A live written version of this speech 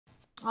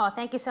Oh,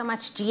 thank you so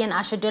much, G and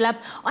Asha Dulab.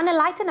 On a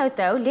lighter note,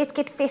 though, let's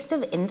get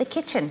festive in the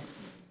kitchen.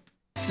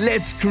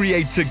 Let's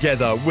create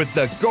together with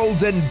the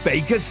Golden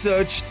Baker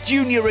Search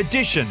Junior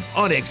Edition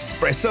on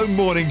Expresso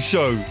Morning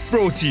Show.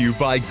 Brought to you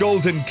by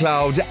Golden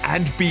Cloud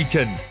and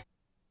Beacon.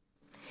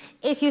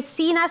 If you've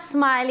seen us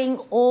smiling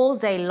all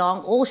day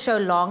long, all show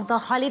long, the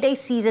holiday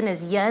season is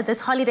here. This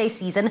holiday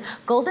season,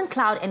 Golden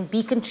Cloud and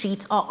Beacon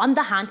Treats are on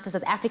the hunt for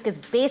South Africa's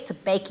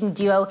best baking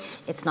duo.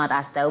 It's not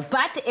us though,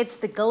 but it's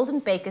the Golden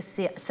Baker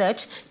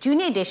Search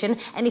Junior Edition.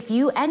 And if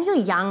you and your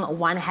young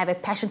one have a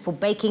passion for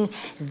baking,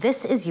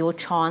 this is your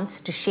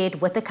chance to share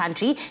it with the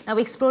country. Now we're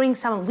exploring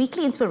some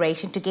weekly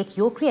inspiration to get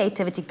your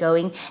creativity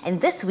going.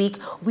 And this week,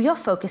 we are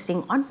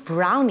focusing on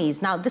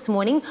brownies. Now this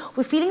morning,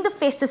 we're feeling the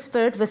festive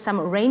spirit with some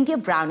reindeer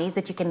brownies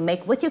that you can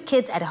make with your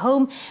kids at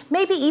home,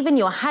 maybe even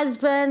your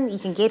husband. You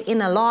can get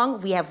in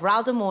along. We have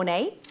Raldo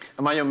Mornay.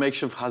 Am I your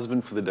makeshift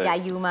husband for the day? Yeah,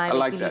 you my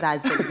like make-believe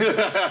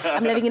husband.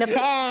 I'm living in a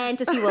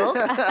fantasy world.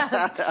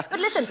 But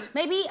listen,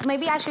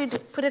 maybe I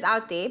should put it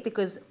out there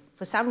because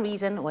for some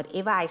reason,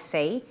 whatever I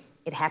say,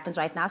 it happens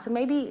right now. So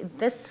maybe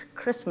this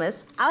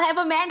Christmas, I'll have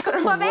a man cook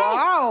for me.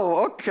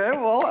 Wow, okay.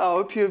 Well, I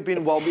hope you've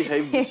been well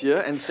behaved this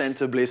year and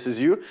Santa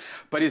blesses you.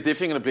 But he's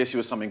definitely going to bless you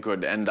with something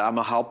good. And I'm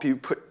going to help you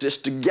put this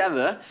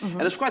together.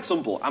 And it's quite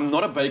simple. I'm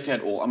not a baker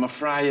at all. I'm a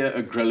fryer,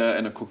 a griller,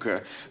 and a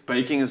cooker.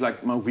 Baking is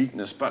like my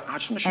weakness. But I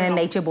just want to show you. And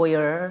a nature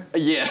boyer.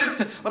 Yeah.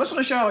 But I just want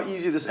to show how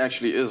easy this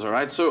actually is, all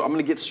right? So I'm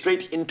going to get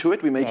straight into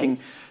it. We're making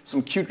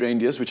some cute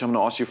reindeers, which I'm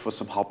going to ask you for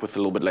some help with a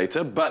little bit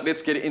later. But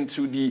let's get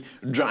into the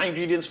dry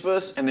ingredients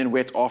first and then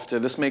wet after.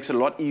 This makes it a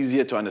lot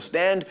easier to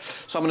understand.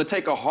 So I'm going to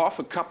take half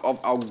a cup of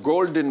our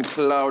Golden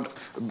Cloud,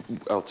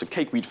 it's a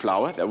cake wheat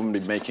flour that we're going to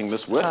be making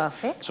this with.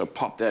 Perfect. So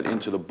pop that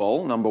into the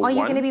bowl, number one. Are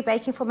you going to be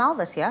baking for Mal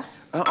this year?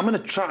 I'm going to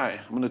try.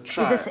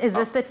 Is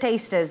this the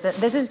tasters?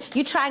 This is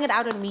you trying it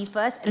out on me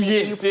first, and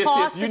then you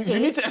pass the test. You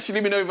need to actually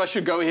let me know if I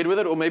should go ahead with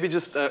it or maybe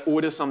just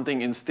order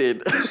something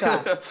instead. Sure.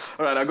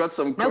 All right, I got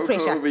some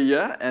cocoa over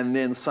here and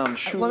then some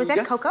sugar. What was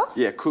that, cocoa?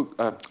 Yeah,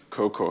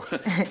 cocoa.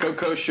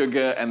 Cocoa,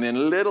 sugar, and then a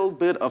little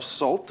bit of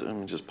salt. Let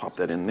me just pop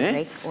that in there.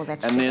 Break all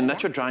that and then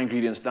that's your dry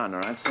ingredients done,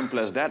 all right? Simple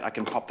as that. I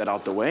can pop that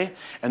out the way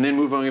and then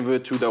move over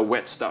to the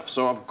wet stuff.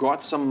 So I've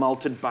got some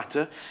melted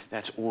butter.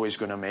 That's always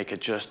going to make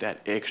it just that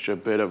extra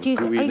bit of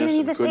gooiness. Are you going to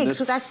need this eggs?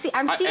 Because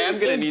I'm seeing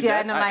these eggs here,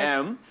 and I'm like,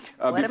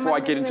 I am. Before I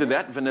get into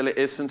that, vanilla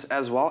essence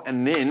as well,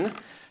 and then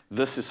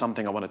this is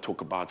something I want to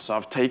talk about. So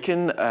I've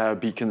taken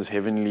Beacon's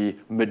Heavenly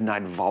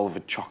Midnight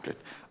Velvet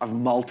Chocolate. I've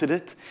malted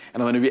it,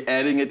 and I'm going to be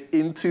adding it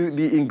into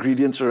the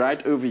ingredients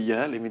right over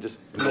here. Let me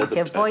just...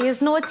 Your boy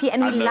is naughty,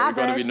 and we love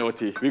it. We've got to be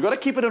naughty. We've got to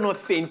keep it an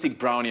authentic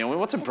brownie. I mean,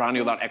 what's a brownie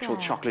without actual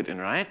chocolate in,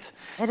 right?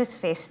 It is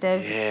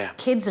festive. Yeah.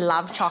 Kids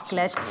love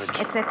chocolate.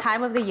 It's a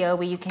time of the year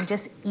where you can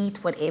just eat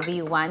whatever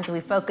you want. We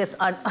focus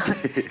on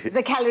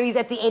the calories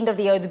at the end of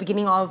the year, the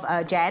beginning of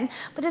Jan.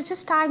 But it's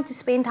just time to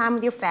spend time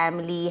with your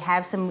family,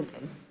 have some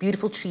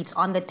beautiful treats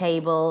on the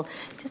table,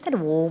 just that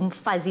warm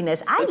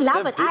fuzziness. I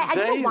love it. I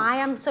don't know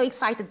why I'm so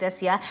excited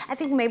this year. I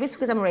think maybe it's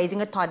because I'm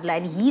raising a toddler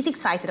and he's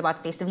excited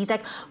about festive. He's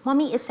like,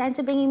 Mommy, is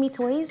Santa bringing me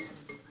toys?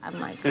 I'm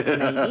like,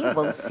 maybe.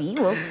 We'll see.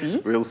 We'll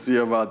see. We'll see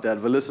about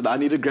that. But listen, I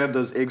need to grab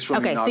those eggs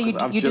from you now because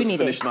I've just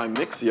finished my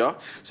mix, yeah?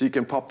 So you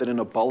can pop that in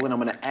a bowl and I'm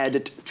going to add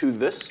it to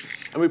this.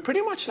 And we're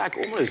pretty much like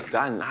almost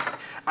done.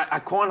 I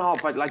can't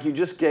help but like you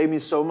just gave me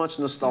so much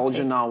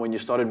nostalgia now when you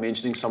started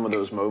mentioning some of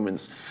those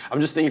moments. I'm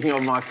just thinking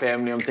of my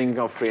family, I'm thinking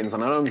of friends,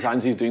 and I know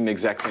Zanzi's doing the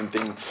exact same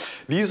thing.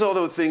 These are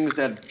the things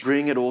that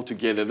bring it all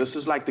together. This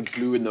is like the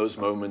glue in those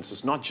moments.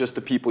 It's not just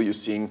the people you're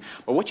seeing,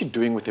 but what you're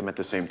doing with them at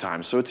the same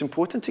time. So it's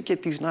important to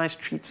get these nice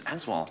treats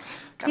as well.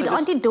 Did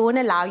Auntie Dawn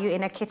allow you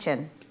in a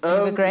kitchen? When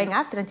you were growing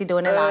up, did Auntie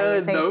Dawn allow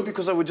you? No,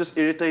 because I would just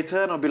irritate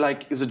her and I'd be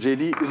like, is it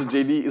ready? Is it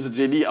ready? Is it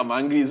ready? I'm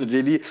hungry, is it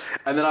ready?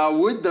 And then I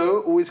would,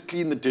 though, always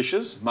clean the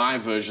dishes. My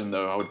version,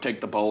 though, I would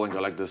take the bowl and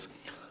go like this.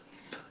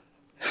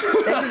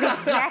 That is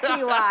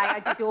exactly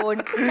why Auntie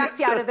Dawn chucks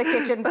you out of the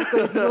kitchen,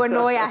 because you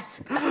annoy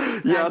us.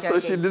 Yeah, so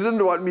she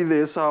didn't want me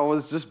there, so I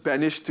was just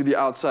banished to the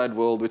outside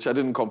world, which I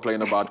didn't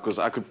complain about because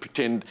I could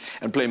pretend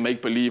and play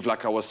make-believe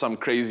like I was some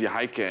crazy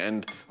hiker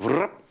and...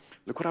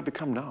 Look what I've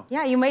become now.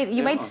 Yeah, you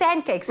made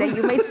sand cakes. Eh?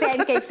 You made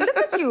sand cakes. Look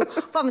at you.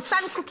 From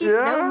sun cookies,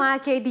 now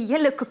make the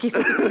yellow cookies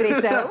with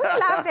espresso. We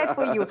love that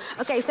for you.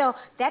 Okay, so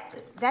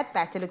that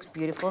batter looks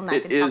beautiful,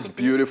 nice and chocolatey. It is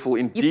beautiful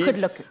indeed. You could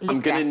lick I'm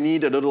going to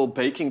need a little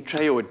baking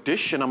tray or a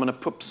dish, and I'm going to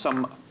put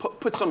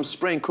some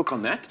spray and cook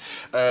on that.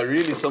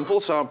 Really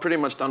simple. So I'm pretty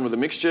much done with the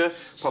mixture.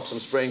 Pop some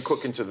spray and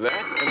cook into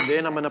that, and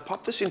then I'm going to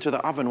pop this into the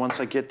oven once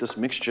I get this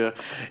mixture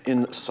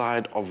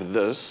inside of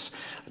this.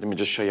 Let me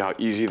just show you how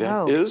easy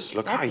that is.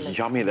 Look how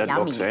yummy that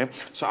looks, eh?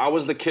 So I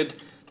was the kid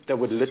that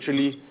would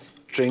literally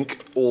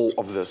drink all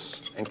of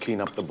this and clean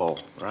up the bowl,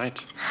 right?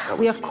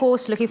 We, of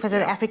course, looking for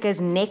South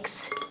Africa's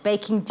next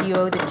baking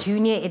duo, the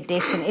Junior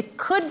Edition. It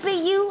could be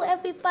you,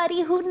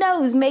 everybody. Who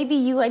knows? Maybe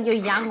you and your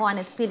young one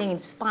is feeling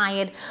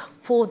inspired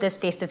for this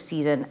festive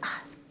season.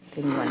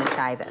 then you want to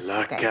try this.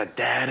 Look at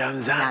that,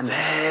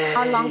 Mzansi.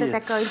 How long does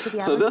that go into the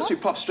oven? So this we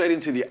pop straight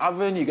into the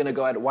oven. You're going to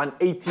go at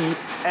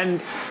 180.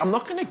 And I'm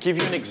not going to give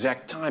you an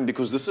exact time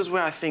because this is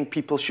where I think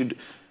people should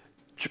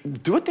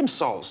do it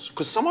themselves.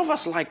 Because some of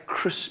us like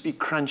crispy,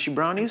 crunchy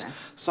brownies. Okay.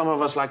 Some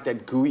of us like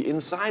that gooey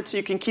inside. So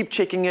you can keep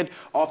checking it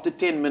after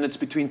 10 minutes,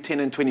 between 10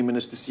 and 20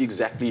 minutes to see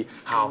exactly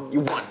how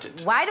you want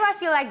it. Why do I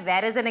feel like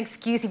that is an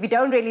excuse if you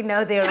don't really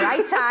know the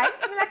right time?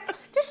 I'm like,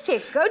 just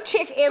check. Go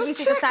check every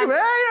single time. Man,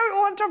 I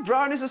want our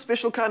brownies a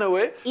special kind of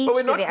way. Each but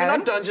we're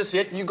not done just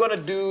yet. You've got to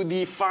do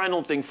the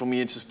final thing for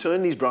me and just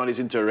turn these brownies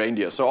into a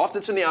reindeer. So after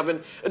it's in the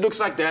oven, it looks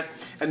like that.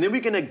 And then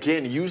we're going to,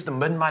 again, use the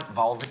midnight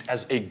velvet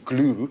as a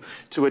glue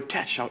to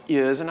attach our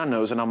ears and our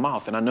nose and our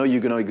mouth. And I know you're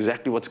going to know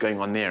exactly what's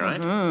going on there,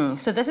 right? Mm-hmm.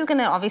 So this is going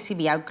to obviously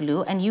be our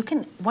glue. And you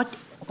can, what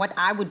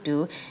I would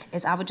do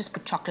is I would just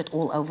put chocolate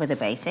all over the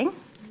basing.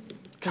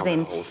 Because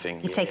then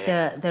you take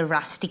the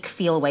rustic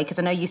feel away. Because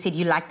I know you said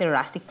you like the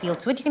rustic feel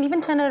to it. You can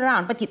even turn it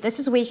around. But this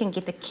is where you can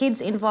get the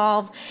kids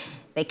involved.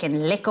 They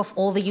can lick off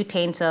all the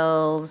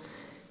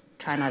utensils.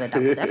 Try not to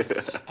double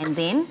dip. And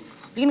then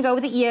you're going to go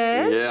with the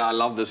ears. Yeah, I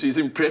love this. We're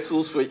using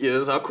pretzels for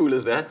ears. How cool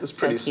is that? That's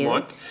pretty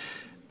smart.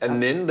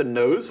 And then the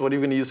nose. What are you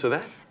going to use for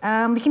that?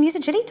 We can use a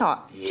jelly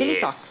tot. Yes. Jelly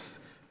tot.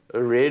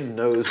 A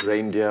red-nosed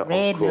reindeer, of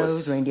course.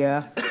 Red-nosed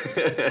reindeer.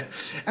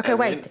 Okay,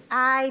 wait.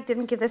 I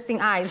didn't give this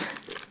thing eyes.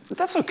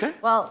 That's okay.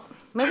 Well,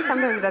 maybe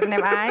sometimes it doesn't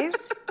have eyes.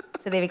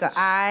 So there we go,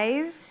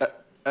 eyes.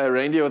 A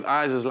reindeer with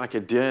eyes is like a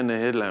deer in a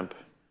headlamp.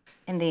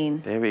 And then...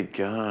 There we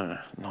go.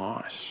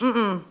 Nice.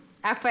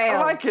 I failed.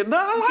 I like it. No,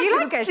 I like Do you it.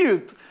 like That's it?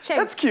 cute. Shame.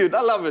 That's cute.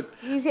 I love it.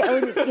 Use your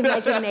own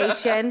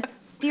imagination.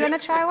 Do you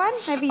want to try one?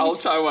 Maybe I'll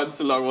try one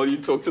so long while you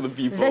talk to the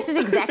people. This is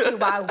exactly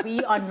why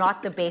we are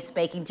not the best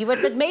baking duo.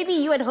 But maybe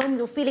you at home,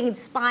 you're feeling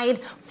inspired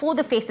for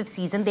the festive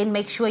season. Then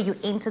make sure you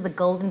enter the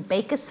Golden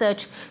Baker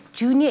Search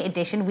Junior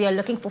Edition. We are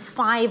looking for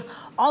 5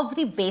 of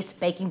the best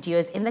baking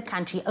duos in the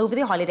country over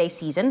the holiday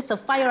season. So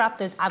fire up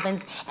those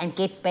ovens and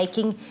get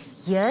baking.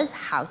 Here's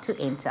how to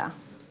enter.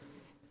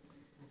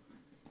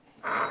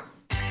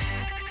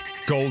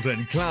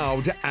 Golden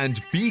Cloud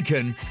and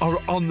Beacon are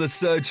on the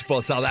search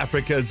for South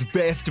Africa's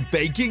best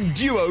baking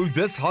duo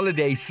this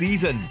holiday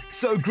season.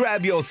 So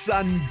grab your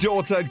son,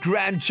 daughter,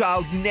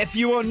 grandchild,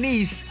 nephew or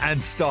niece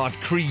and start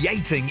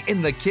creating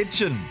in the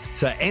kitchen.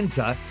 To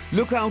enter,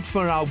 look out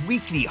for our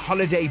weekly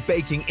holiday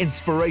baking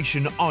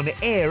inspiration on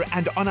air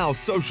and on our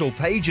social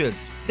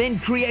pages. Then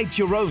create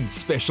your own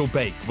special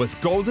bake with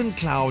Golden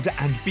Cloud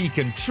and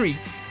Beacon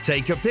treats.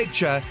 Take a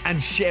picture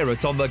and share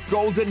it on the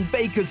Golden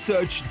Baker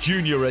Search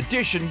Junior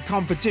Edition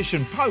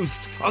competition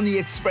post on the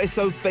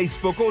Expresso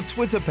Facebook or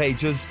Twitter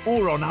pages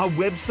or on our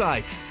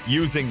website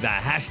using the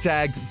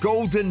hashtag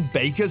Golden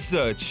Baker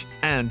Search.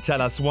 And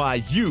tell us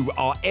why you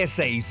are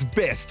SA's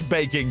best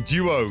baking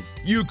duo.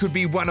 You could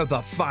be one of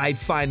the 5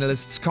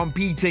 finalists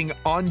competing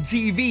on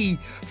TV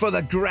for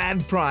the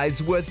grand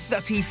prize worth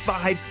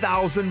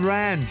 35,000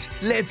 Rand.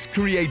 Let's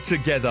create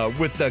together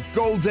with the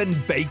Golden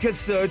Baker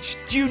Search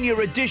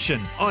Junior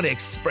Edition on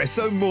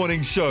Expresso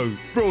Morning Show.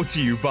 Brought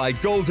to you by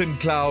Golden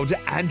Cloud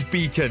and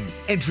Beacon.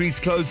 Entries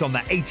close on the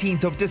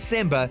 18th of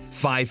December.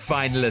 5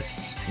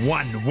 finalists,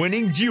 1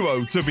 winning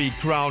duo to be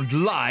crowned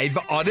live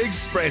on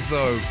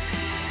Expresso.